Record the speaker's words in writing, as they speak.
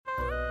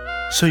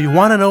So you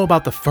want to know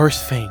about the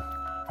first thing.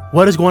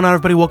 What is going on,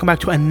 everybody? Welcome back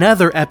to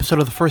another episode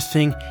of the first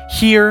thing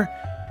here.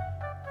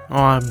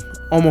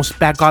 Almost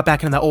got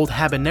back into that old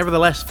habit.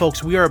 Nevertheless,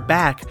 folks, we are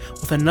back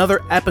with another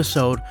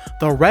episode.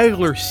 The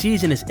regular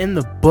season is in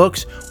the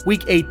books.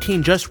 Week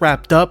 18 just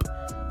wrapped up.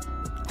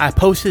 I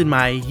posted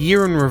my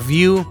year in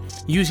review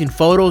using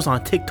photos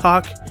on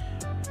TikTok,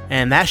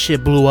 and that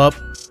shit blew up.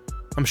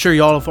 I'm sure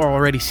y'all have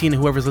already seen it,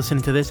 whoever's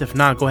listening to this. If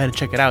not, go ahead and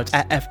check it out. It's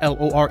at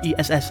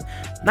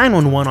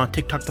FLORESS911 on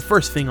TikTok, the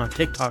first thing on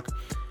TikTok.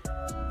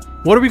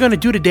 What are we going to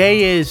do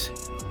today is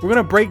we're going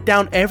to break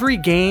down every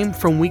game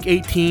from Week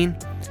 18.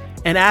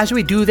 And as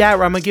we do that, I'm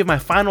going to give my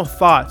final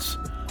thoughts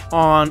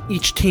on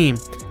each team.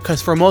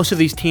 Because for most of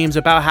these teams,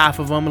 about half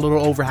of them, a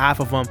little over half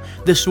of them,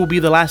 this will be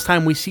the last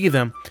time we see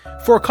them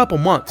for a couple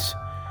months.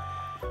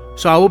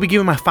 So I will be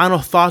giving my final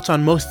thoughts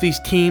on most of these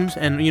teams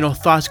and,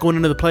 thoughts going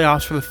into the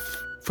playoffs for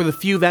the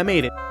few that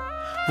made it.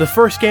 The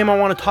first game I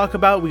want to talk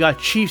about, we got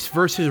Chiefs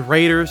versus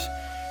Raiders.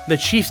 The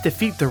Chiefs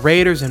defeat the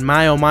Raiders, and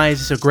my oh my, is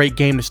this a great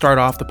game to start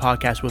off the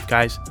podcast with,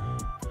 guys.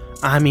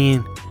 I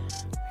mean,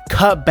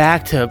 cut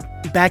back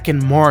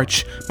in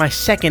March, my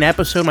second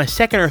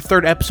or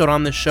third episode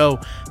on this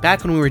show,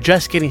 back when we were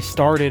just getting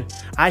started,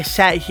 I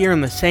sat here in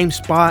the same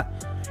spot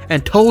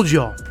and told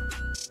y'all.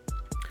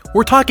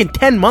 We're talking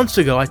 10 months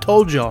ago, I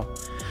told y'all.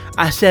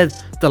 I said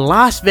the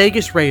Las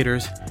Vegas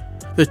Raiders,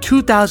 the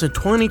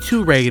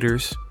 2022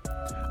 Raiders,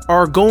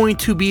 are going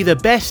to be the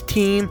best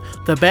team,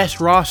 the best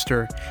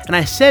roster. And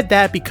I said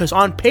that because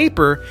on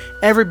paper,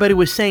 everybody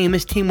was saying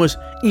this team was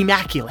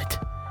immaculate.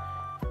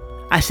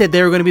 I said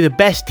they were going to be the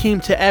best team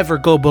to ever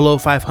go below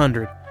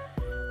 500.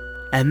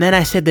 And then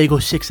I said they go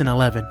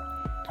 6-11.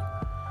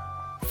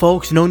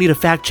 Folks, no need to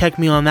fact check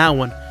me on that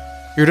one.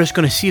 You're just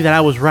going to see that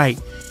I was right.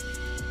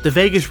 The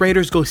Vegas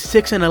Raiders go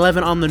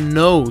 6-11 on the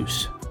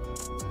nose.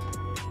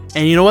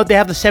 And you know what? They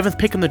have the 7th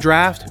pick in the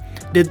draft.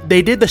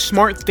 They did the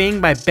smart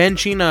thing by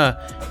benching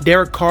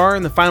Derek Carr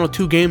in the final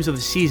 2 games of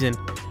the season.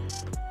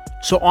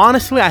 So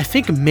honestly, I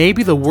think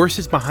maybe the worst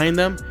is behind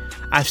them.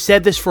 I've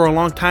said this for a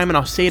long time and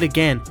I'll say it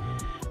again.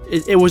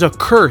 It was a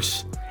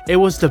curse. It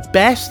was the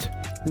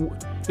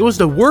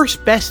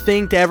worst best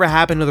thing to ever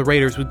happen to the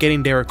Raiders with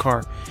getting Derek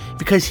Carr.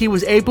 Because he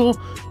was able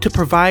to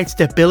provide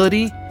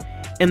stability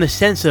in the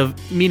sense of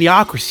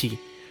mediocrity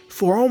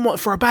for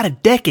about a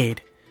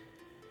decade.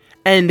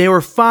 And they were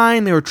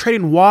fine. They were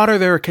trading water.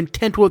 They were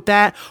content with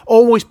that.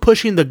 Always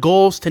pushing the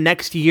goals to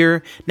next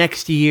year.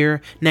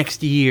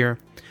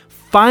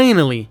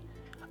 Finally,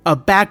 a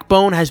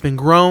backbone has been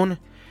grown.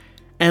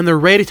 And they're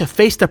ready to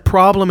face the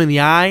problem in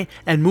the eye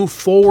and move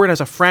forward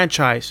as a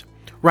franchise.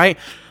 Right?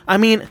 I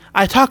mean,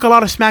 I talk a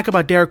lot of smack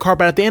about Derek Carr,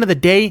 but at the end of the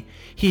day,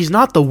 he's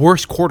not the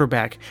worst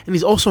quarterback. And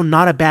he's also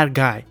not a bad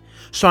guy.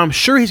 So I'm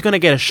sure he's going to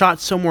get a shot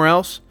somewhere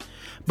else.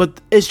 But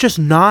it's just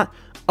not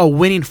a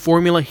winning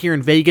formula here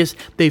in Vegas.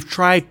 They've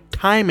tried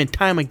time and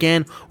time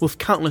again with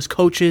countless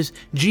coaches,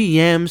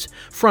 GMs,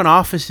 front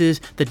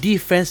offices, the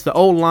defense, the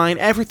O-line.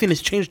 Everything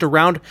has changed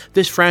around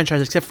this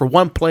franchise except for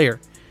one player.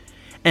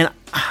 And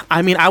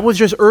I mean, I was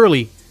just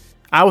early.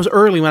 I was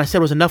early when I said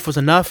was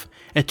enough.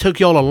 It took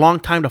y'all a long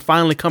time to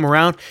finally come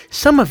around.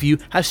 Some of you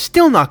have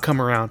still not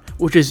come around,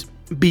 which is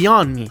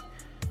beyond me.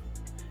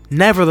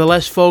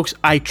 Nevertheless, folks,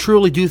 I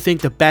truly do think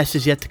the best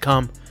is yet to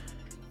come.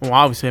 Well,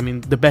 obviously, I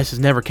mean, the best has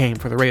never came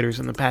for the Raiders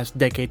in the past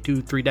decade,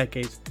 2-3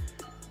 decades.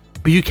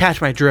 But you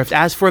catch my drift.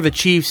 As for the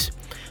Chiefs,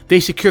 they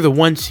secure the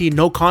 1 seed.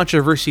 No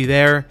controversy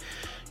there.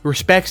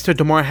 Respects to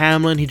Damar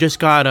Hamlin. He just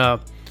got,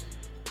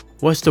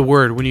 what's the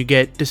word when you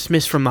get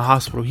dismissed from the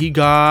hospital? He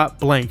got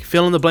blank.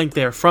 Fill in the blank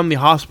there. From the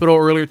hospital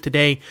earlier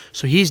today.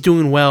 So he's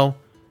doing well.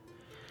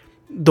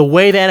 The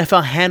way the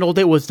NFL handled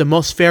it was the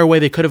most fair way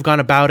they could have gone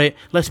about it.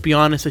 Let's be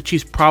honest, the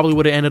Chiefs probably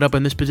would have ended up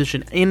in this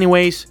position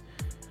anyways.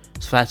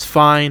 So that's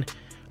fine.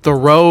 The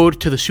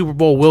road to the Super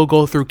Bowl will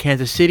go through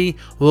Kansas City,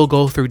 will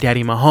go through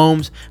Daddy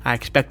Mahomes. I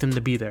expect him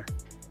to be there.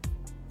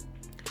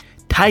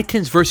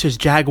 Titans versus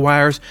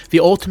Jaguars, the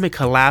ultimate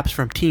collapse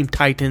from Team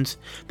Titans.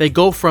 They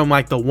go from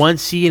like the 1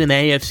 seed in the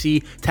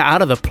AFC to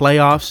out of the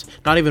playoffs,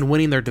 not even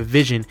winning their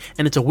division,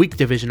 and it's a weak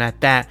division at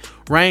that.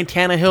 Ryan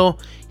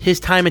Tannehill, his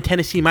time in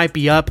Tennessee might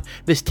be up.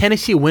 This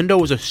Tennessee window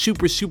was a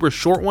super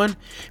short one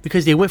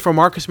because they went from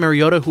Marcus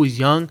Mariota, who is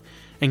young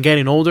and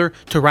getting older,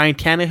 to Ryan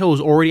Tannehill, who's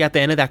already at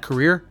the end of that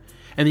career.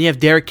 And then you have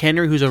Derrick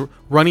Henry, who's a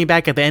running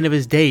back at the end of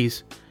his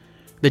days.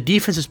 The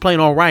defense is playing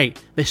all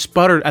right. They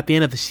sputtered at the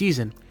end of the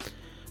season.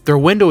 Their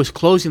window is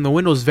closing. The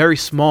window is very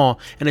small.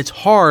 And it's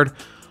hard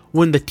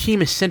when the team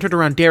is centered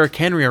around Derrick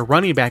Henry, a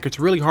running back. It's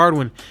really hard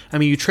when,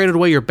 you traded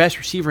away your best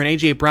receiver in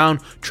A.J. Brown.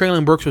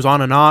 Traylon Burks was on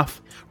and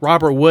off.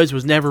 Robert Woods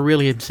was never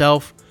really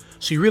himself.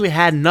 So you really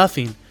had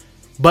nothing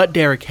but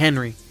Derrick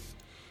Henry.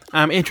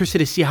 I'm interested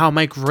to see how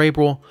Mike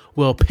Vrabel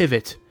will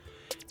pivot.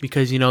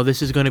 Because,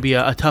 this is going to be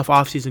a tough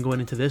offseason going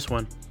into this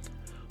one.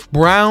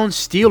 Browns,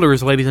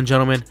 Steelers, ladies and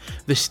gentlemen.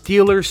 The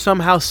Steelers,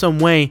 somehow, some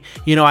way,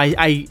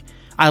 I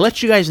I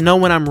let you guys know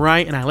when I'm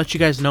right, and I let you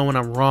guys know when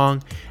I'm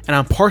wrong, and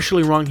I'm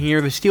partially wrong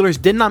here. The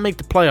Steelers did not make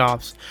the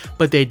playoffs,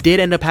 but they did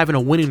end up having a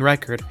winning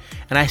record.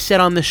 And I said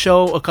on the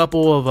show a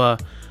couple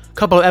of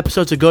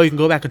episodes ago, you can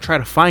go back and try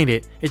to find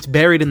it. It's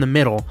buried in the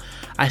middle.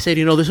 I said,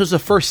 this was the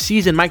first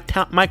season Mike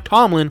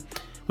Tomlin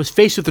was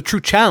faced with a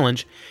true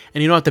challenge.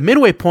 And, at the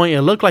midway point,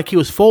 it looked like he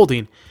was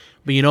folding.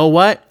 But you know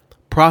what?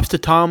 Props to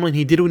Tomlin.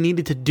 He did what he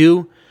needed to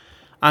do.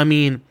 I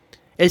mean,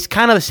 it's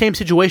kind of the same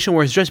situation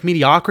where it's just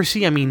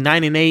mediocrity. I mean,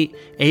 9-8,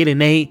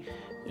 8-8,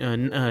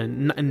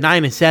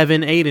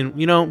 9-7, 8,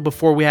 and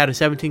before we had a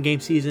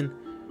 17-game season.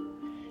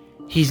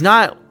 He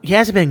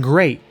hasn't been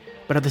great,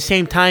 but at the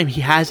same time,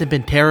 he hasn't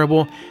been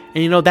terrible.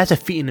 And that's a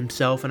feat in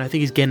himself, and I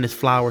think he's getting his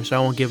flowers, so I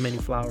won't give him any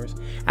flowers.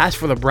 As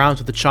for the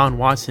Browns with Deshaun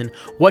Watson,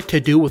 what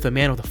to do with a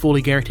man with a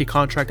fully guaranteed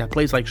contract that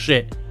plays like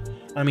shit?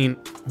 I mean,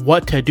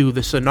 what to do?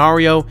 The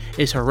scenario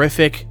is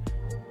horrific.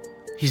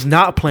 He's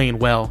not playing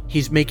well.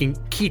 He's making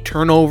key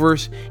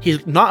turnovers.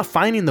 He's not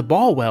finding the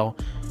ball well.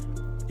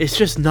 It's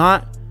just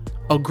not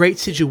a great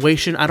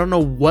situation. I don't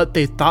know what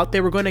they thought they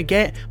were going to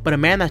get, but a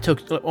man that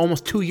took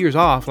almost 2 years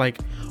off,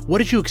 what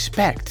did you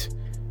expect?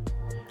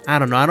 I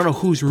don't know. I don't know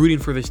who's rooting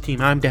for this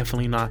team. I'm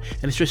definitely not.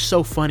 And it's just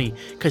so funny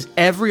because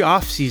every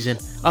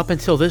offseason up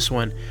until this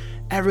one,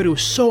 everybody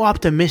was so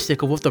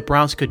optimistic of what the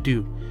Browns could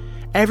do.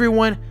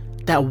 Everyone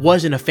that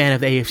wasn't a fan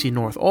of the AFC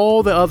North,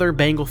 all the other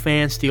Bengal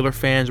fans, Steeler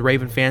fans,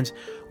 Raven fans,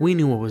 we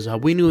knew what was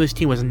up. We knew this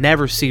team was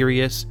never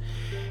serious.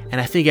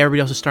 And I think everybody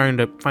else is starting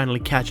to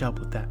finally catch up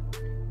with that.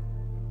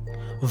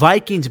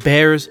 Vikings,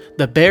 Bears.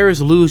 The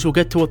Bears lose. We'll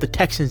get to what the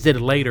Texans did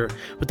later.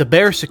 But the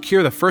Bears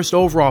secure the first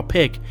overall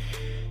pick.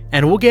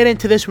 And we'll get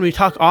into this when we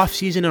talk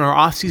offseason in our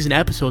offseason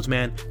episodes,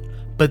 man.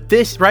 But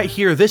this right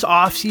here, this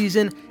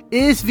offseason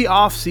is the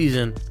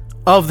offseason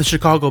of the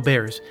Chicago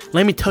Bears.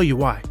 Let me tell you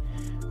why.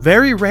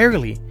 Very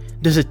rarely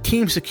does a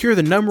team secure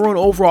the number 1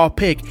 overall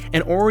pick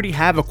and already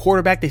have a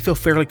quarterback they feel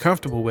fairly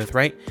comfortable with,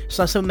 right? It's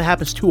not something that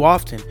happens too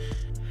often.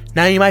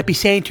 Now you might be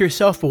saying to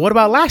yourself, but what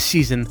about last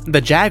season?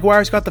 The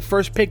Jaguars got the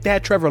first pick, they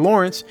had Trevor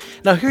Lawrence.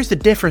 Now here's the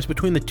difference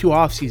between the two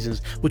off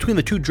seasons, between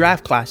the two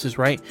draft classes,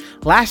 right?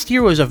 Last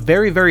year was a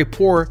very, very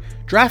poor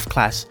draft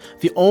class.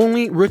 The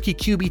only rookie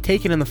QB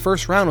taken in the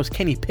first round was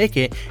Kenny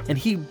Pickett, and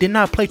he did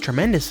not play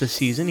tremendous this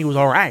season. He was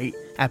all right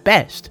at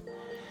best.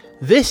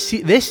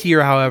 This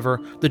year,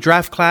 however, the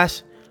draft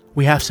class,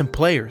 we have some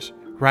players,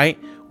 right?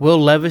 Will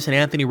Levis and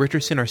Anthony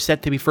Richardson are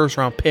set to be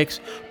first-round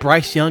picks.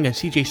 Bryce Young and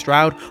C.J.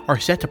 Stroud are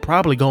set to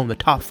probably go in the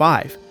top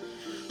 5.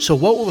 So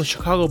what will the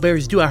Chicago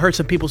Bears do? I heard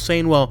some people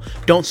saying, well,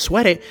 don't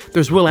sweat it.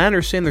 There's Will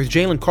Anderson. There's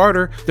Jalen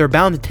Carter. They're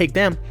bound to take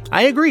them.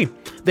 I agree.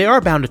 They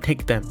are bound to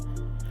take them.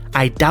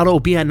 I doubt it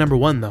will be at number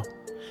 1, though.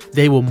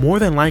 They will more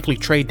than likely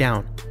trade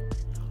down.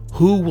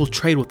 Who will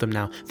trade with them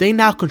now? They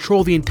now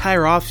control the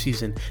entire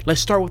offseason. Let's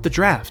start with the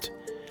draft.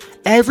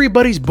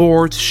 Everybody's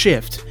boards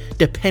shift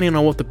depending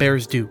on what the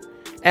Bears do.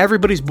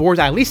 Everybody's boards,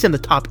 at least in the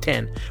top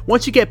 10.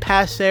 Once you get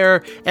past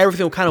there,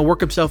 everything will kind of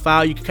work itself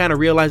out. You can kind of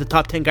realize the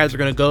top 10 guys are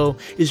going to go.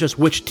 It's just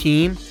which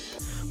team.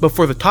 But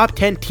for the top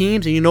 10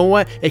 teams, and you know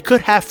what? It could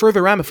have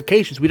further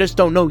ramifications. We just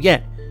don't know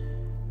yet.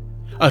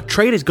 A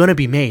trade is going to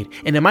be made,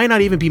 and it might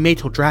not even be made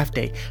till draft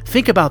day.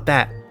 Think about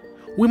that.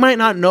 We might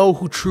not know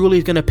who truly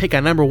is going to pick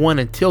at number 1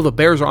 until the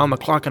Bears are on the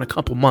clock in a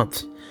couple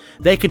months.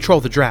 They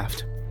control the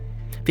draft.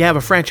 They have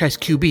a franchise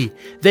QB.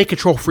 They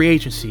control free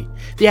agency.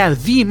 They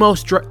have the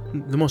most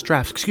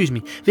drafts.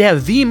 They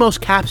have the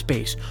most cap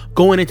space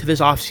going into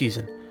this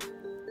offseason.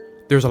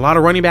 There's a lot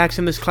of running backs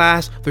in this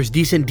class. There's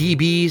decent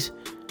DBs.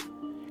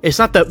 It's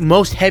not the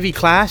most heavy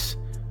class,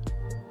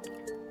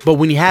 but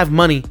when you have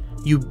money,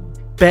 you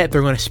bet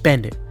they're going to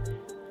spend it.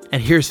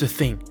 And here's the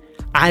thing.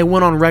 I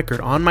went on record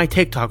on my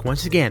TikTok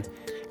once again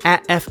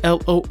at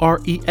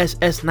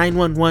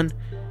FLORESS911.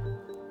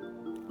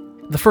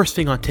 The first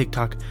thing on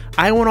TikTok,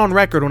 I went on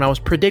record when I was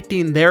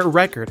predicting their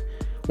record.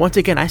 Once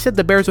again, I said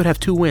the Bears would have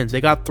 2 wins.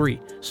 They got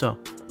 3. So,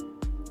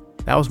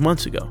 that was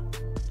months ago.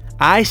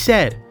 I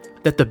said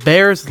that the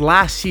Bears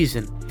last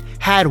season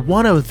had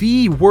one of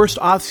the worst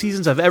off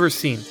seasons I've ever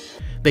seen.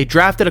 They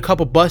drafted a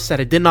couple busts that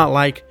I did not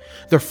like.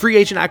 Their free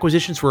agent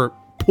acquisitions were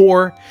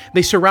poor.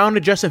 They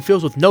surrounded Justin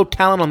Fields with no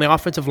talent on the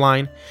offensive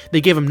line. They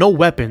gave him no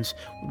weapons.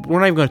 We're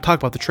not even going to talk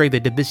about the trade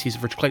they did this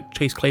season for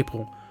Chase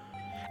Claypool.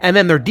 And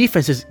then their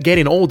defense is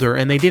getting older,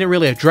 and they didn't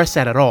really address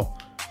that at all.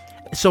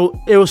 So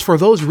it was for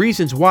those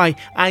reasons why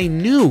I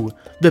knew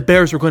the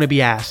Bears were going to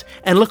be ass.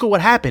 And look at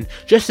what happened.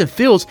 Justin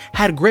Fields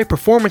had great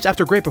performance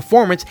after great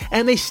performance,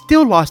 and they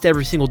still lost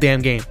every single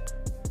damn game.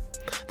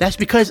 That's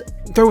because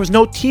there was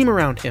no team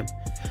around him.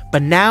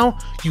 But now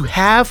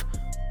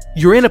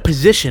you're in a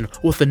position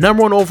with the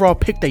number 1 overall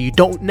pick that you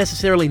don't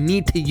necessarily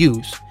need to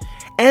use,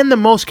 and the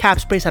most cap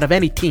space out of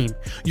any team.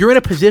 You're in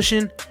a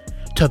position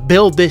to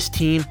build this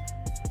team.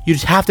 You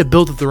just have to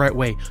build it the right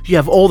way. You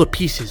have all the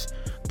pieces.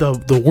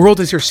 The world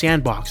is your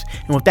sandbox.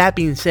 And with that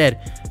being said,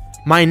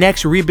 my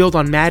next rebuild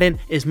on Madden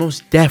is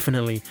most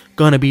definitely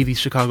going to be the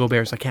Chicago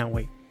Bears. I can't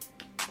wait.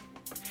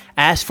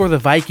 As for the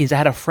Vikings, I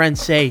had a friend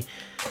say,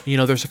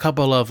 there's a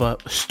couple of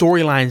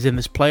storylines in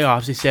this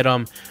playoffs. He said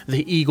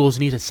the Eagles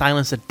need to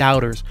silence the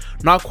doubters.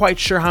 Not quite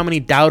sure how many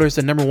doubters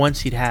the number 1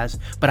 seed has,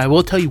 but I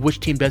will tell you which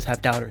team does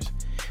have doubters.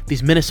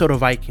 These Minnesota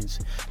Vikings.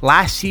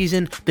 Last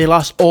season, they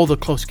lost all the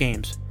close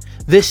games.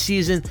 This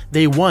season,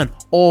 they won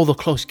all the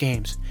close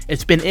games.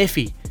 It's been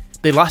iffy.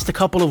 They lost a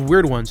couple of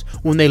weird ones.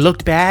 When they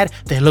looked bad,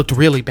 they looked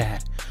really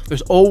bad.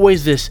 There's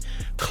always this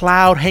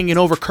cloud hanging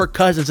over Kirk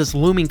Cousins, this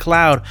looming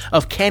cloud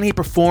of can he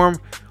perform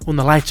when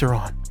the lights are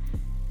on.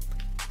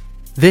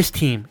 This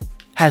team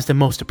has the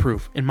most to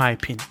prove, in my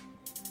opinion.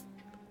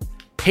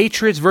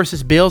 Patriots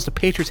versus Bills. The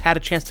Patriots had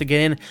a chance to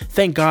get in.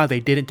 Thank God they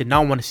didn't. Did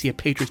not want to see a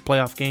Patriots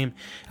playoff game.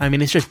 I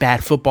mean, it's just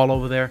bad football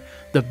over there.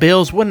 The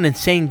Bills, what an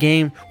insane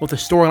game with the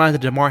storylines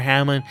of Damar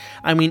Hamlin.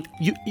 I mean,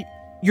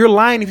 you're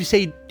lying if you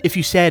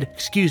said,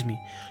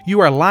 you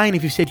are lying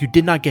if you said you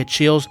did not get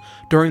chills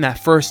during that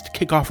first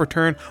kickoff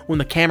return when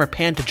the camera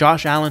panned to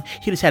Josh Allen.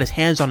 He just had his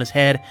hands on his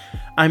head.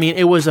 I mean,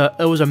 it was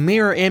a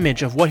mirror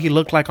image of what he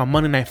looked like on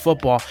Monday Night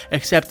Football,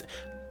 except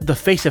the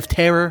face of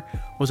terror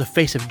was a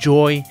face of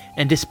joy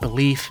and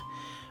disbelief.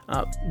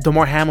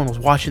 Damar Hamlin was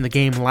watching the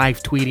game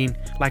live, tweeting.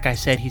 Like I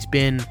said, he's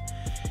been,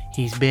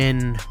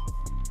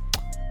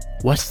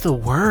 what's the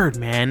word,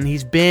 man?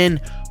 He's been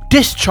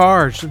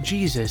discharged.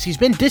 Jesus, he's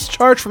been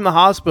discharged from the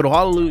hospital.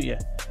 Hallelujah.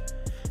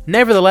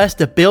 Nevertheless,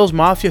 the Bills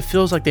Mafia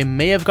feels like they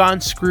may have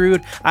gotten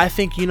screwed. I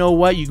think, you know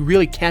what? You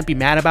really can't be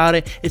mad about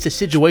it. It's a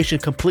situation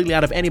completely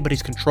out of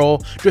anybody's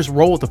control. Just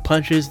roll with the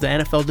punches. The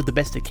NFL did the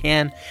best it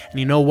can. And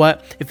you know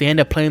what? If they end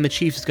up playing the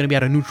Chiefs, it's going to be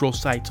at a neutral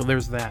site. So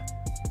there's that.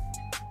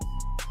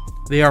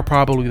 They are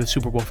probably the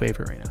Super Bowl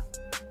favorite right now.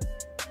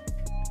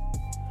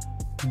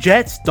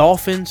 Jets,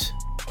 Dolphins.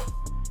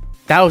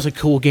 That was a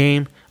cool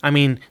game. I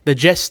mean, the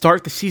Jets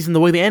start the season the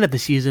way they ended the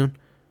season.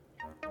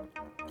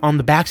 On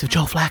the backs of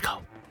Joe Flacco.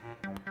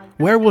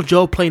 Where will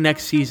Joe play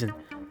next season?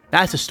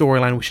 That's a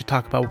storyline we should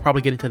talk about. We'll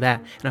probably get into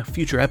that in a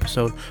future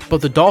episode.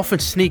 But the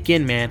Dolphins sneak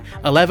in, man.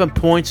 11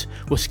 points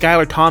with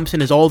Skylar Thompson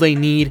is all they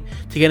need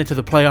to get into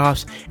the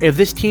playoffs. If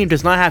this team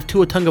does not have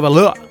Tua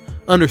Tagovailoa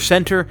under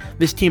center,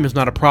 this team is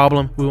not a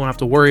problem. We won't have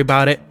to worry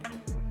about it.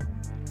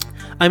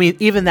 I mean,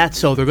 even that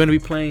so, they're going to be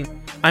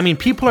playing. I mean,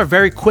 people are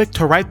very quick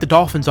to write the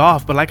Dolphins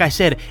off. But like I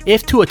said,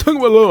 if Tua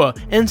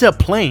Tagovailoa ends up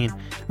playing,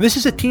 this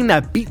is a team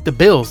that beat the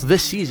Bills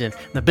this season.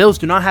 The Bills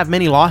do not have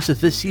many losses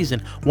this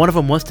season. One of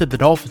them was to the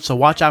Dolphins, so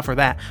watch out for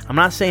that. I'm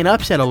not saying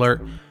upset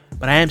alert,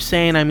 but I am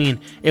saying,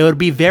 it would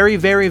be very,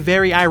 very,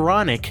 very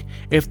ironic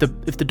if the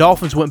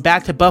Dolphins went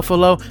back to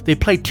Buffalo. They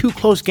played 2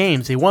 close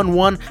games. They won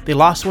one, they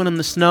lost one in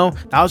the snow.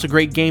 That was a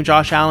great game,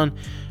 Josh Allen.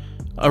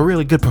 A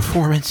really good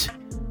performance.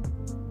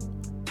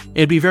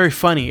 It'd be very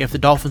funny if the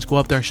Dolphins go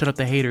up there and shut up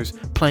the haters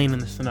playing in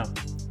the snow.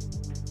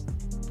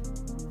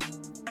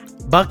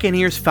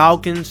 Buccaneers,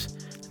 Falcons.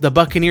 The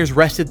Buccaneers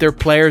rested their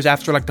players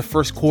after the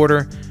first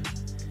quarter.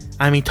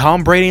 I mean,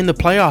 Tom Brady in the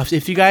playoffs.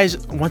 If you guys,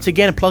 once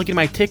again, plug in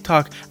my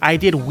TikTok, I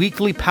did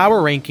weekly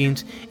power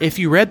rankings. If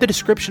you read the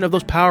description of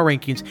those power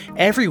rankings,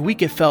 every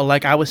week it felt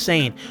like I was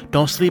saying,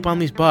 don't sleep on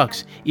these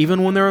Bucs.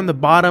 Even when they're in the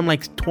bottom,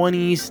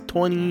 20s,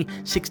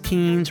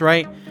 16s,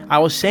 right? I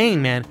was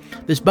saying, man,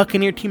 this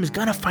Buccaneer team is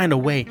going to find a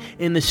way.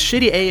 In this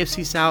shitty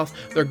AFC South,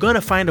 they're going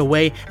to find a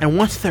way. And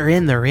once they're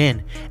in, they're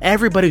in.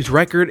 Everybody's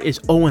record is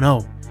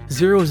 0-0.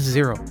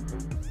 0-0.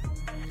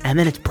 And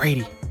then it's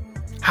Brady.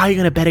 How are you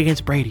going to bet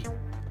against Brady?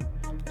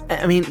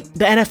 I mean,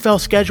 the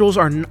NFL schedules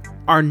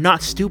are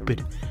not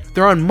stupid.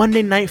 They're on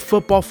Monday Night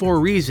Football for a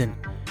reason.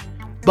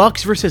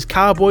 Bucs versus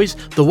Cowboys,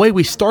 the way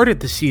we started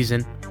the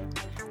season,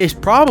 is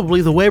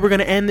probably the way we're going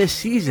to end this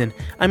season.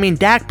 I mean,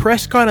 Dak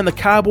Prescott and the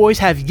Cowboys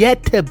have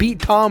yet to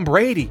beat Tom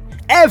Brady.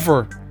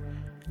 Ever.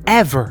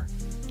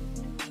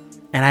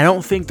 And I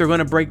don't think they're going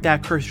to break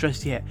that curse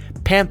just yet.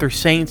 Panthers,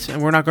 Saints, and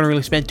we're not going to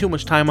really spend too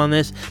much time on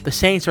this. The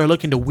Saints are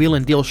looking to wheel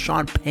and deal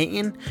Sean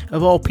Payton,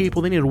 of all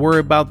people. They need to worry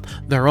about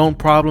their own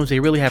problems. They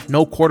really have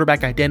no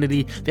quarterback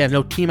identity. They have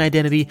no team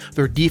identity.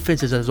 Their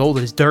defense is as old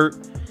as dirt.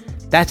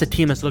 That's a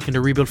team that's looking to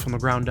rebuild from the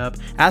ground up.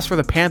 As for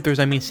the Panthers,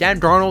 I mean, Sam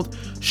Darnold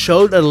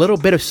showed a little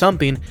bit of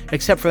something,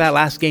 except for that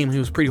last game. He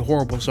was pretty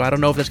horrible, so I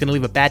don't know if that's going to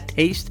leave a bad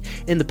taste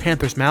in the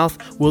Panthers'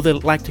 mouth. Will they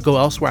like to go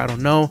elsewhere? I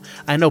don't know.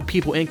 I know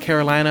people in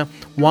Carolina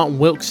want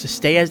Wilkes to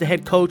stay as the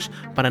head coach,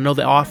 but I know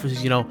the offers,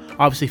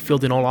 obviously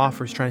fielding all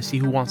offers, trying to see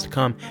who wants to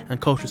come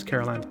and coach this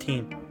Carolina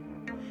team.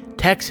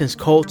 Texans,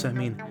 Colts, I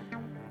mean,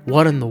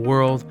 what in the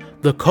world?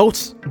 The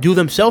Colts do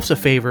themselves a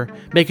favor,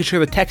 making sure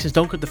the Texans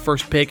don't get the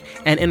first pick,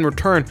 and in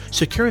return,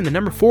 securing the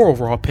number 4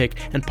 overall pick,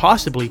 and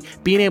possibly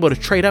being able to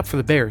trade up for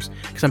the Bears.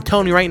 Because I'm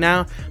telling you right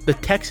now, the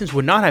Texans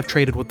would not have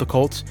traded with the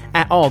Colts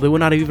at all. They would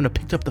not have even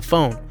picked up the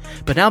phone.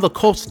 But now the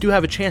Colts do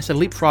have a chance to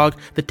leapfrog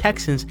the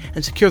Texans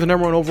and secure the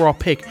number 1 overall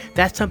pick.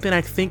 That's something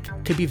I think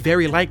could be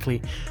very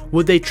likely.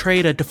 Would they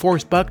trade a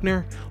DeForest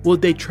Buckner?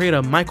 Would they trade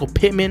a Michael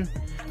Pittman?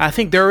 I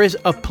think there is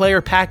a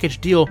player package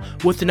deal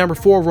with the number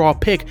 4 overall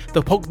pick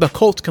the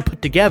Colts can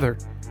put together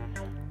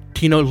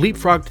to,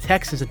 leapfrog the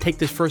Texans and take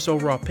this first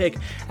overall pick.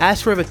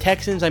 As for the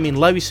Texans, I mean,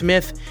 Lovie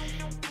Smith,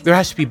 There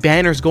has to be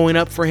banners going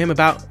up for him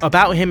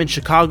about him in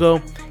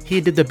Chicago. He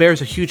did the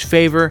Bears a huge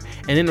favor,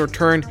 and in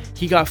return,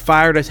 he got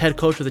fired as head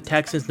coach of the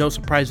Texans. No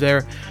surprise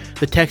there.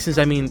 The Texans,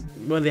 I mean,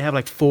 they have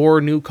like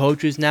 4 new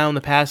coaches now in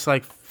the past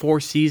like 4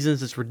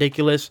 seasons. It's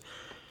ridiculous.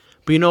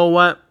 But you know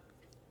what?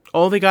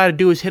 All they got to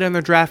do is hit on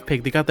their draft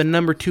pick. They got the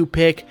number 2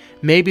 pick.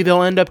 Maybe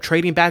they'll end up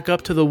trading back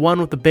up to the 1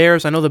 with the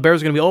Bears. I know the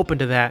Bears are going to be open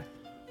to that.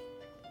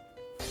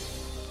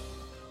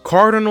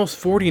 Cardinals,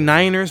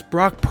 49ers,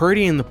 Brock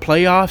Purdy in the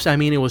playoffs. I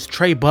mean, it was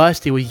Trey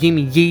Bust. It was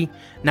Yimmy Yee.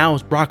 Now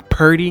it's Brock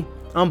Purdy.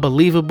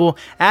 Unbelievable.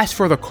 As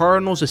for the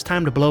Cardinals, it's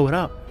time to blow it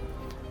up.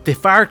 They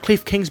fired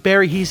Cliff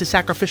Kingsbury. He's the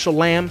sacrificial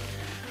lamb.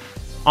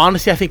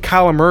 Honestly, I think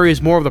Kyler Murray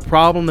is more of the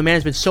problem. The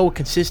man's been so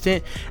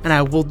consistent, and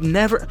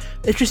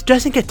it just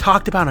doesn't get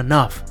talked about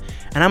enough.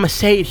 And I'm going to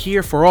say it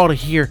here for all to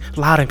hear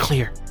loud and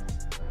clear.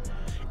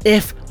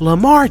 If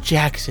Lamar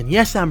Jackson,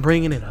 yes, I'm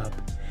bringing it up.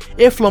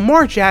 If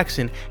Lamar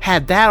Jackson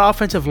had that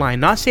offensive line,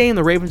 not saying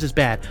the Ravens is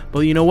bad, but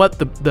you know what?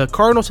 The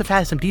Cardinals have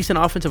had some decent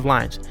offensive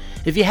lines.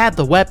 If you had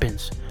the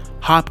weapons,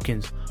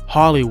 Hopkins,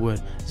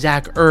 Hollywood,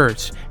 Zach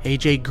Ertz,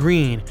 AJ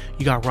Green,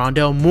 you got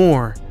Rondell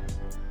Moore.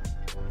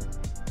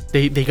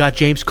 They got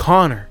James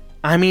Conner.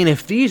 I mean,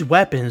 if these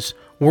weapons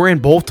were in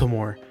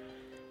Baltimore,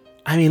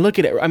 I mean, look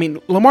at it. I mean,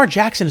 Lamar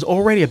Jackson is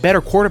already a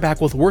better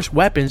quarterback with worse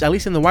weapons, at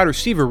least in the wide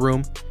receiver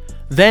room,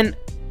 than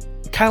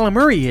Kyler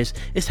Murray is.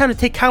 It's time to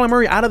take Kyler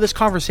Murray out of this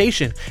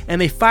conversation.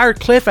 And they fired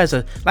Cliff as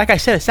like I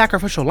said, a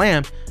sacrificial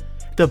lamb.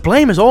 The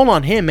blame is all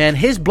on him, man.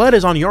 His blood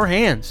is on your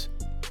hands.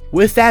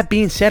 With that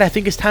being said, I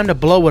think it's time to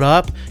blow it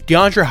up.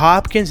 DeAndre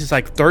Hopkins is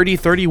like 30,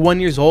 31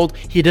 years old.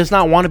 He does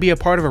not want to be a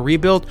part of a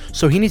rebuild,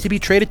 so he needs to be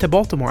traded to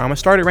Baltimore. I'm going to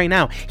start it right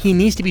now. He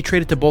needs to be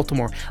traded to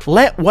Baltimore.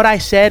 Let what I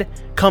said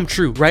come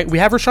true, right? We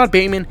have Rashad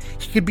Bateman.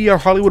 He could be our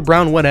Hollywood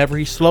Brown, whatever.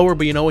 He's slower,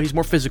 but you know what? He's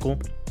more physical.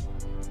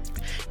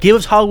 Give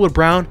us Hollywood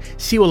Brown,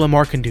 see what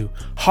Lamar can do.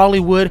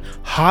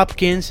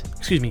 Hopkins,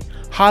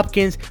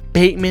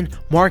 Bateman,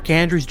 Mark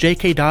Andrews,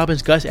 J.K.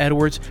 Dobbins, Gus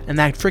Edwards, and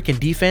that freaking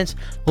defense.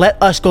 Let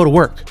us go to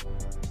work.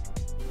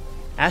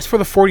 As for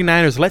the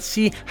 49ers, let's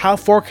see how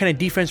far can a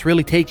defense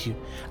really take you.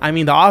 I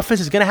mean, the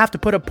offense is going to have to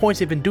put up points.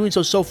 They've been doing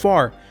so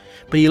far.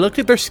 But you looked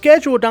at their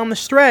schedule down the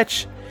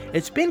stretch.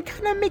 It's been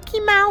kind of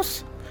Mickey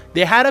Mouse.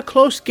 They had a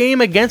close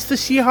game against the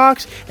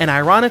Seahawks, and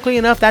ironically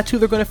enough, that's who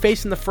they're going to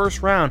face in the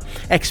first round.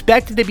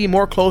 Expected to be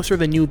more closer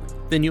than you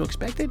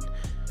expected?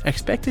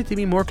 Expected to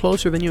be more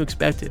closer than you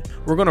expected.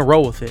 We're going to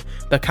roll with it.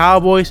 The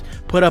Cowboys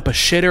put up a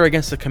shitter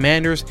against the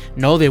Commanders.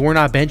 No, they were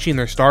not benching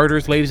their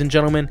starters, ladies and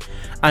gentlemen.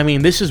 I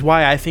mean, this is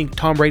why I think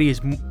Tom Brady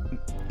is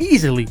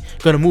easily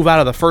going to move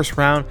out of the first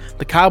round.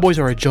 The Cowboys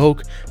are a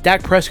joke.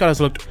 Dak Prescott has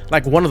looked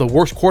like one of the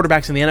worst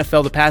quarterbacks in the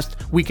NFL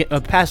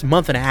the past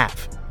month and a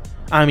half.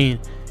 I mean,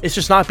 it's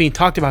just not being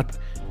talked about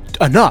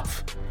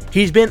enough.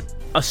 He's been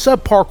a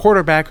subpar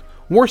quarterback,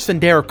 worse than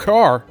Derek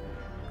Carr,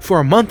 for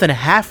a month and a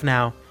half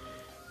now,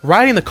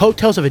 riding the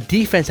coattails of a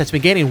defense that's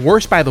been getting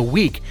worse by the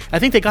week. I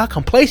think they got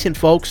complacent,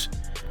 folks.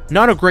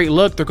 Not a great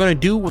look. They're going to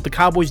do what the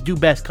Cowboys do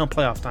best come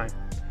playoff time.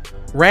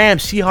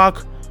 Rams,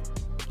 Seahawks,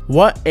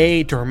 what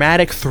a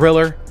dramatic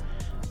thriller.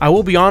 I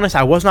will be honest,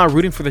 I was not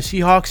rooting for the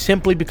Seahawks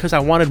simply because I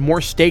wanted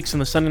more stakes in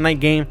the Sunday night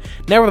game.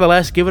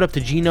 Nevertheless, give it up to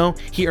Geno.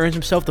 He earns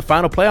himself the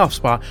final playoff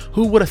spot.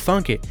 Who would have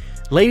thunk it?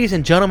 Ladies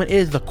and gentlemen, it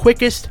is the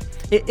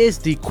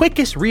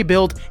quickest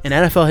rebuild in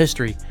NFL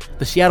history.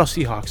 The Seattle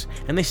Seahawks.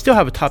 And they still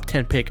have a top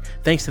 10 pick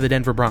thanks to the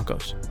Denver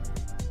Broncos.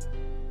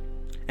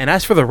 And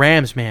as for the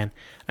Rams, man,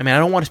 I mean, I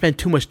don't want to spend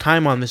too much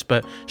time on this,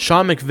 but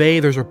Sean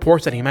McVay, there's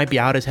reports that he might be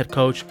out as head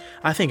coach.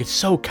 I think it's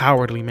so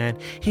cowardly, man.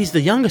 He's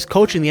the youngest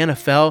coach in the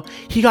NFL.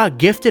 He got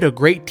gifted a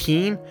great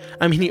team.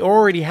 I mean, he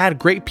already had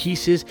great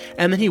pieces,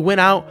 and then he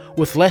went out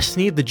with Les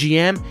Snead, the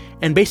GM,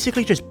 and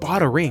basically just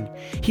bought a ring.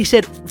 He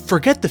said,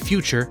 forget the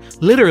future.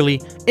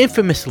 Literally,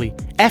 infamously,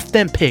 F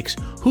them picks.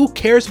 Who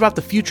cares about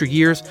the future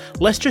years?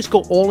 Let's just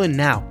go all in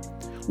now.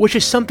 Which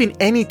is something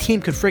any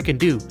team can freaking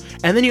do.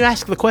 And then you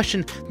ask the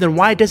question, then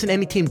why doesn't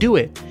any team do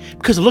it?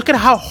 Because look at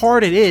how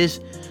hard it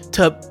is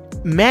to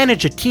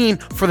manage a team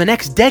for the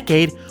next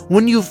decade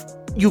when you've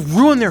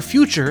ruined their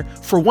future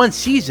for one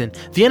season.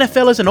 The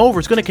NFL isn't over.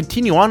 It's going to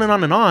continue on and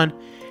on and on.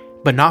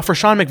 But not for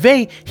Sean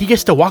McVay. He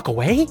gets to walk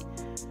away.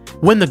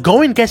 When the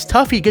going gets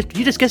tough, he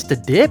just gets to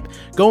dip,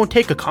 go and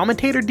take a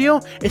commentator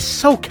deal. It's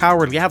so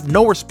cowardly. I have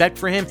no respect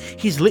for him.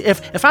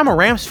 If I'm a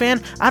Rams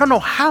fan, I don't know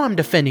how I'm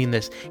defending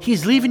this.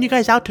 He's leaving you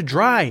guys out to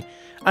dry.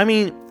 I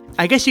mean,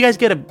 I guess you guys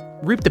get to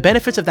reap the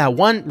benefits of that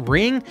one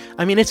ring.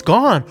 I mean, it's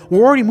gone.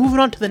 We're already moving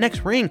on to the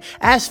next ring.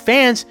 As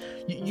fans,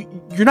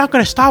 you're not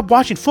going to stop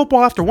watching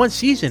football after one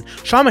season.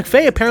 Sean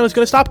McVay apparently is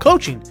going to stop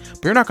coaching,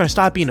 but you're not going to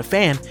stop being a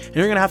fan, and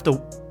you're going to have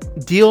to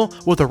deal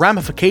with the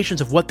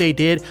ramifications of what they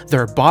did,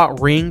 their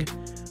bought ring,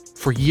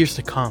 for years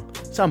to come.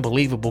 It's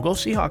unbelievable. Go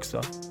Seahawks,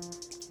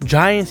 though.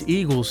 Giants,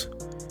 Eagles.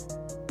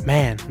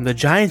 Man, the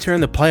Giants are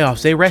in the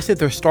playoffs. They rested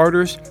their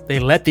starters. They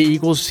let the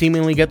Eagles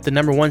seemingly get the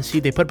number 1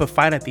 seed. They put up a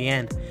fight at the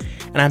end.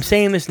 And I'm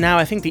saying this now.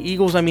 I think the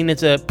Eagles, I mean,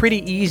 it's a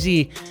pretty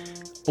easy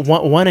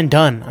one and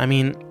done. I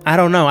mean, I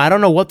don't know. I don't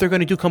know what they're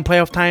going to do come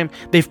playoff time.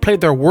 They've played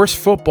their worst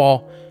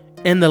football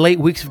in the late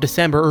weeks of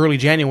December, early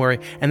January,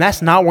 and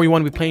that's not where you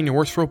want to be playing your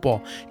worst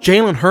football.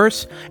 Jalen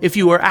Hurts, if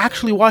you were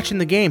actually watching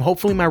the game,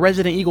 hopefully my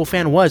resident Eagle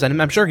fan was,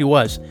 and I'm sure he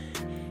was.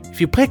 If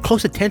you paid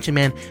close attention,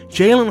 man,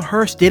 Jalen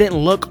Hurts didn't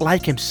look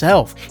like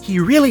himself. He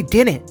really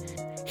didn't.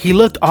 He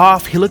looked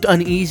off, he looked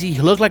uneasy,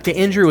 he looked like the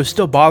injury was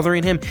still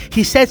bothering him.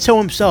 He said so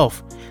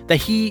himself, that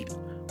he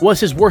was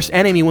his worst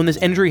enemy when this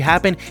injury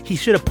happened. He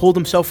should have pulled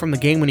himself from the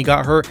game when he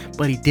got hurt,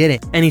 but he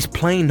didn't. And he's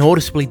playing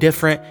noticeably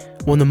different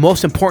when the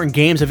most important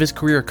games of his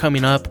career are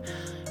coming up.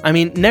 I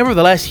mean,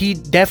 nevertheless, he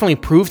definitely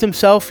proved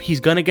himself. He's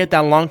going to get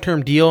that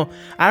long-term deal.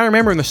 I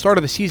remember in the start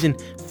of the season,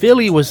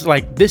 Philly was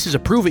like, this is a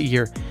prove-it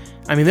year.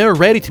 I mean, they were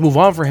ready to move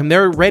on for him. They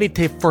were ready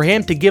for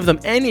him to give them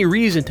any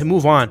reason to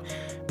move on.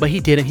 But he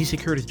didn't. He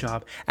secured his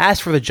job. As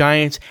for the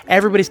Giants,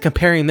 everybody's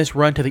comparing this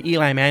run to the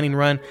Eli Manning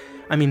run.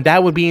 I mean,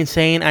 that would be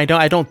insane. I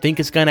don't think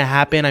it's going to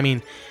happen. I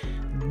mean,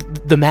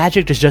 the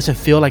magic just doesn't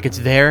feel like it's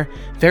there.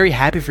 Very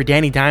happy for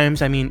Danny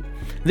Dimes. I mean,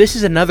 this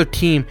is another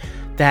team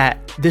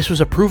that this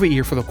was a prove-it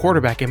year for the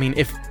quarterback. I mean,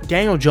 if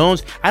Daniel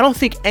Jones, I don't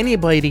think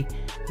anybody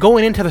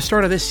going into the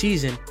start of this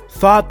season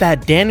thought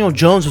that Daniel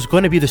Jones was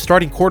going to be the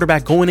starting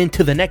quarterback going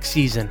into the next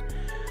season.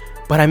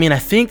 But I mean, I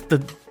think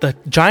the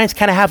Giants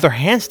kind of have their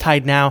hands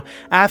tied now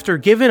after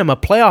giving him a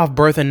playoff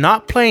berth and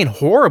not playing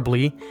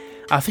horribly.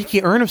 I think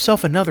he earned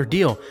himself another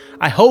deal.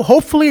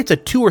 Hopefully it's a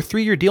 2 or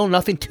 3 year deal,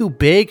 nothing too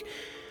big.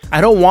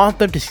 I don't want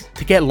them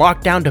to get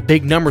locked down to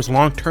big numbers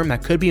long term.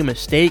 That could be a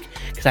mistake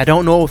because I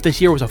don't know if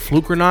this year was a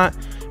fluke or not.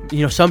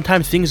 You know,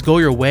 sometimes things go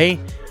your way.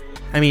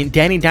 I mean,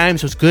 Danny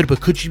Dimes was good,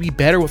 but could you be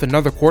better with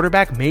another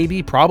quarterback?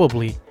 Maybe,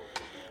 probably.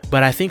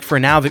 But I think for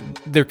now,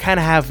 they kind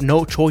of have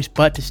no choice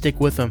but to stick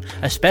with them,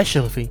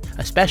 especially,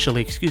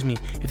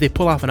 if they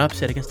pull off an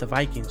upset against the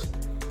Vikings.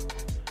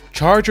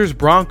 Chargers,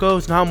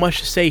 Broncos, not much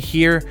to say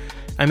here.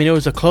 I mean, it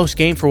was a close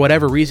game for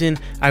whatever reason.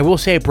 I will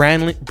say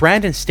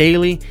Brandon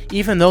Staley,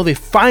 even though they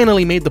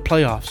finally made the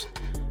playoffs.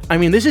 I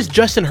mean, this is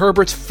Justin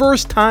Herbert's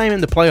first time in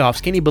the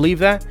playoffs. Can you believe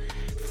that?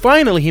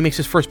 Finally, he makes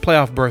his first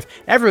playoff berth.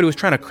 Everybody was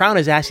trying to crown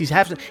his ass. He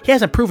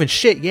hasn't proven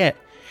shit yet.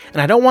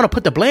 And I don't want to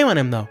put the blame on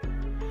him, though.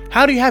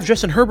 How do you have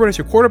Justin Herbert as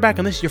your quarterback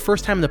and this is your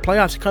first time in the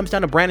playoffs? It comes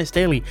down to Brandon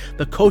Staley,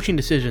 the coaching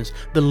decisions,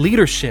 the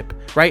leadership,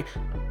 right?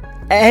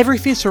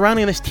 Everything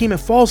surrounding this team, it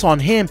falls on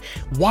him.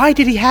 Why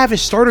did he have his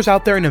starters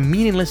out there in a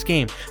meaningless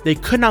game? They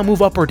could not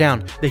move up or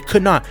down. They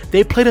could not.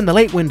 They played in the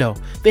late window.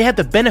 They had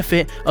the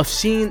benefit of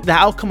seeing the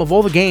outcome of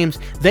all the games.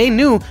 They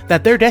knew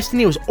that their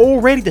destiny was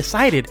already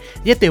decided.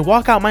 Yet they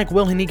walk out Mike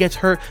Will and he gets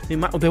hurt. They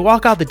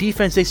walk out the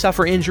defense. They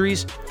suffer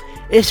injuries.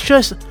 It's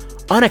just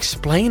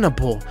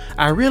unexplainable.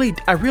 I really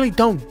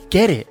don't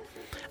get it.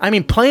 I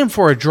mean, playing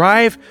for a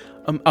drive,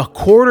 a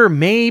quarter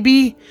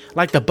maybe,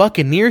 like the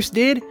Buccaneers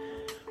did.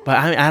 But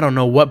I don't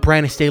know what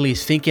Brandon Staley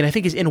is thinking. I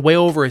think he's in way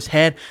over his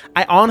head.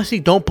 I honestly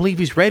don't believe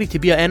he's ready to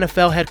be an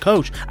NFL head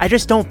coach. I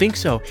just don't think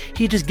so.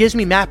 He just gives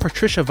me Matt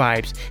Patricia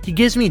vibes. He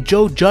gives me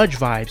Joe Judge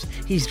vibes.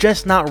 He's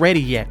just not ready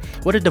yet.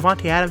 What did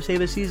Devontae Adams say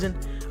this season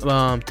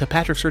to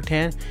Patrick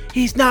Surtain?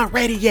 He's not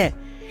ready yet.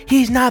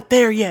 He's not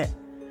there yet.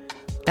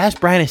 That's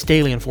Brandon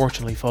Staley,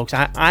 unfortunately, folks.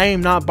 I am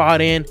not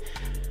bought in.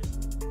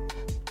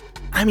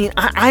 I mean,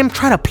 I'm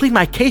trying to plead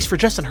my case for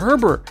Justin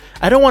Herbert.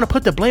 I don't want to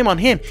put the blame on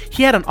him.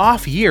 He had an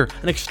off year,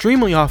 an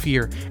extremely off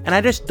year. And I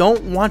just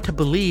don't want to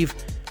believe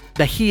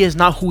that he is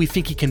not who we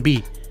think he can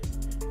be.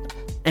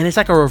 And it's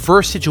like a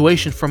reverse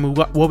situation from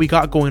what we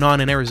got going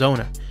on in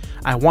Arizona.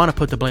 I want to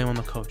put the blame on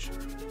the coach.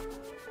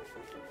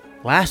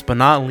 Last but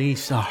not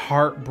least, a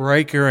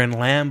heartbreaker in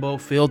Lambeau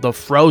Field, the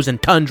frozen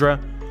tundra.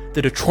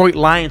 The Detroit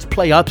Lions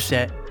play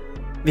upset.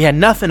 They had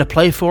nothing to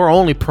play for,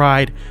 only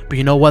pride. But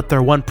you know what?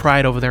 They're one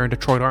pride over there in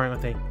Detroit,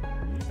 aren't they?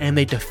 And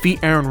they defeat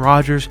Aaron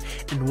Rodgers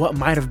in what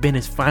might have been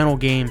his final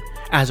game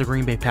as a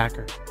Green Bay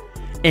Packer.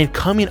 In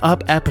coming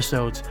up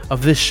episodes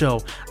of this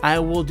show, I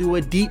will do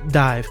a deep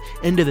dive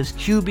into this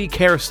QB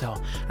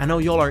carousel. I know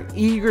y'all are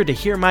eager to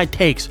hear my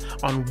takes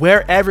on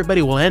where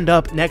everybody will end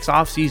up next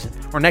season.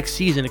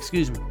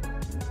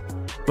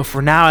 But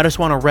for now, I just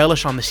want to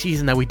relish on the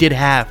season that we did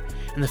have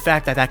and the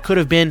fact that could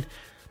have been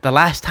the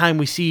last time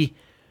we see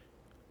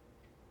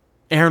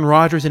Aaron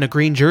Rodgers in a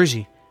green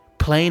jersey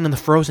playing in the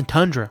frozen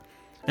tundra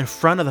in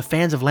front of the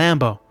fans of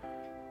Lambeau.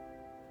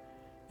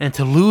 And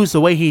to lose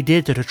the way he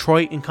did to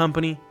Detroit and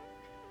company,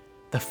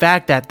 the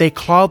fact that they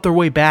clawed their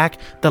way back.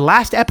 The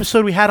last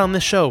episode we had on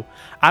this show,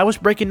 I was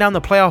breaking down the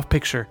playoff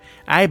picture.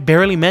 I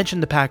barely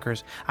mentioned the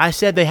Packers. I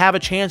said they have a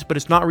chance, but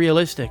it's not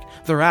realistic.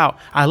 They're out.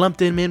 I lumped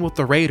them in with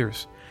the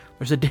Raiders.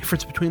 There's a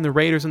difference between the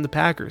Raiders and the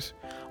Packers.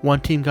 One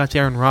team got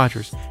Aaron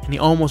Rodgers, and he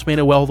almost made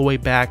it all the way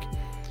back.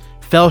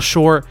 Fell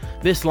short.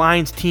 This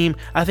Lions team,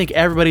 I think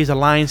everybody's a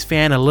Lions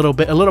fan a little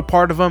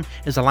part of them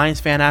is a Lions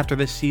fan after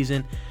this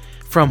season.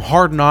 From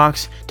Hard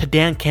Knocks to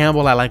Dan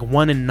Campbell at like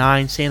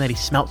 1-9 saying that he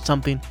smelt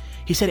something.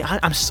 He said,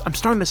 I'm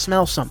starting to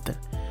smell something.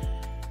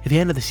 At the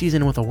end of the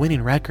season with a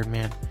winning record,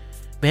 man.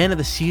 The end of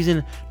the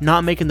season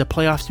not making the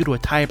playoffs due to a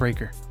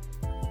tiebreaker.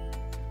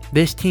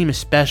 This team is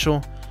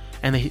special,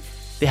 and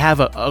they have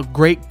a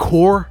great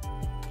core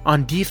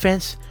on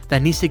defense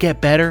that needs to get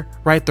better,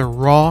 right? They're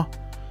raw.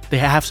 They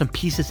have some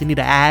pieces they need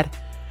to add.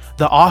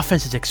 The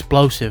offense is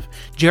explosive.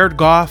 Jared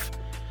Goff,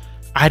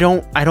 I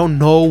don't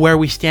know where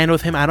we stand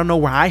with him. I don't know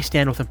where I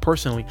stand with him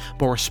personally,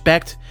 but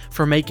respect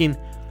for making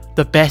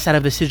the best out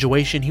of the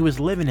situation. He was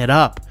living it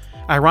up.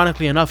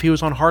 Ironically enough, he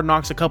was on Hard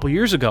Knocks a couple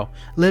years ago,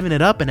 living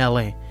it up in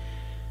LA.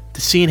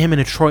 To seeing him in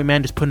Detroit,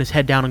 man, just putting his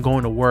head down and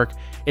going to work,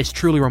 it's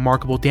truly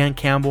remarkable. Dan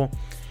Campbell,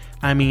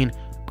 I mean,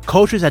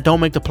 coaches that don't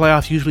make the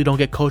playoffs usually don't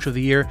get Coach of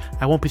the Year.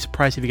 I won't be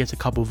surprised if he gets a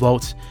couple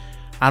votes.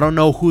 I don't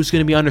know who's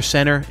going to be under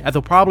center.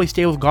 They'll probably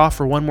stay with Goff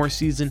for one more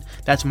season.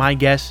 That's my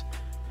guess.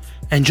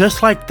 And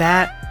just like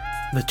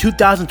that, the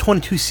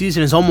 2022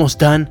 season is almost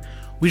done.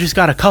 We just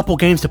got a couple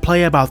games to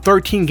play, about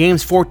 13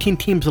 games, 14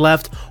 teams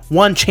left,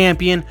 one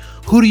champion.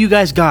 Who do you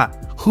guys got?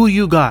 Who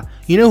you got?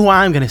 You know who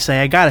I'm going to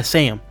say. I got to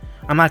say him.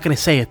 I'm not going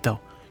to say it, though.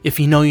 If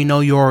you know, you know.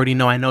 You already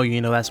know. I know you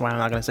know. That's why I'm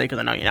not going to say it, because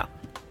I know you know.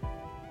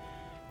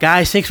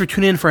 Guys, thanks for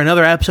tuning in for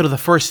another episode of The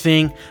First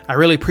Thing. I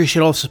really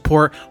appreciate all the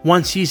support.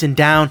 One season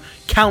down,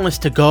 countless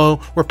to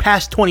go. We're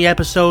past 20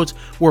 episodes.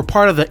 We're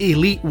part of the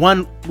elite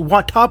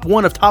top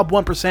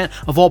 1%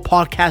 of all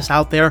podcasts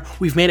out there.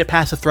 We've made it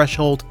past the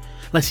threshold.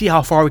 Let's see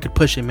how far we could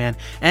push it, man.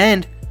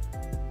 And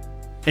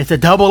it's a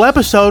double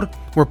episode.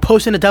 We're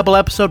posting a double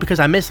episode because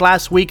I missed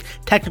last week.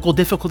 Technical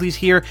difficulties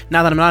here.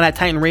 Now that I'm not at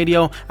Titan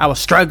Radio, I was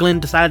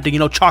struggling. Decided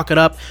to, chalk it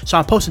up. So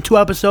I'm posting 2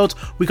 episodes.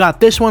 We got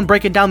this one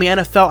breaking down the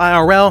NFL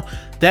IRL.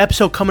 The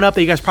episode coming up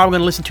that you guys probably going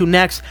to listen to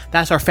next,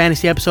 that's our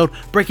fantasy episode.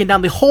 Breaking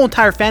down the whole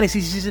entire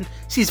fantasy season.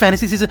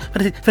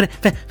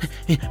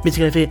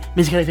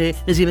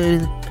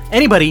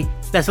 Anybody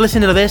that's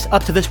listening to this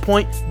up to this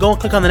point, go and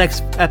click on the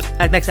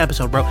next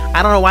episode, bro.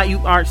 I don't know why you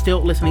are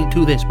still listening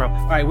to this, bro.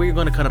 All right, we're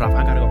going to cut it off.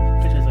 I got to go.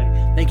 Catch you guys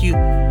later. Thank you.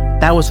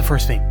 That was The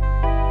First Thing.